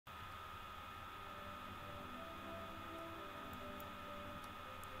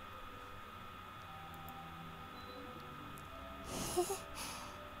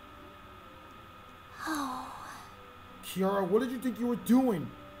Oh. Kiara, what did you think you were doing?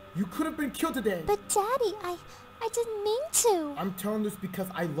 You could have been killed today. But Daddy, I didn't mean to. I'm telling this because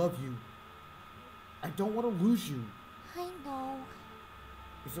I love you. I don't want to lose you. I know.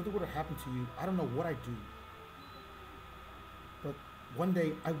 If something would have happened to you, I don't know what I'd do. But one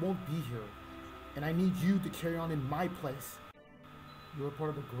day, I won't be here. And I need you to carry on in my place. You're a part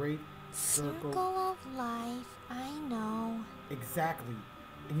of the great circle of life, I know. Exactly.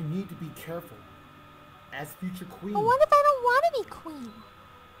 And you need to be careful. As future queen. But what if I don't want to be queen?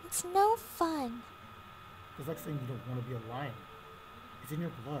 It's no fun. It's like saying you don't want to be a lion. It's in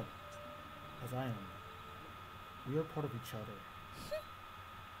your blood. As I am. We are part of each other.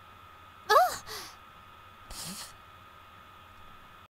 Oh!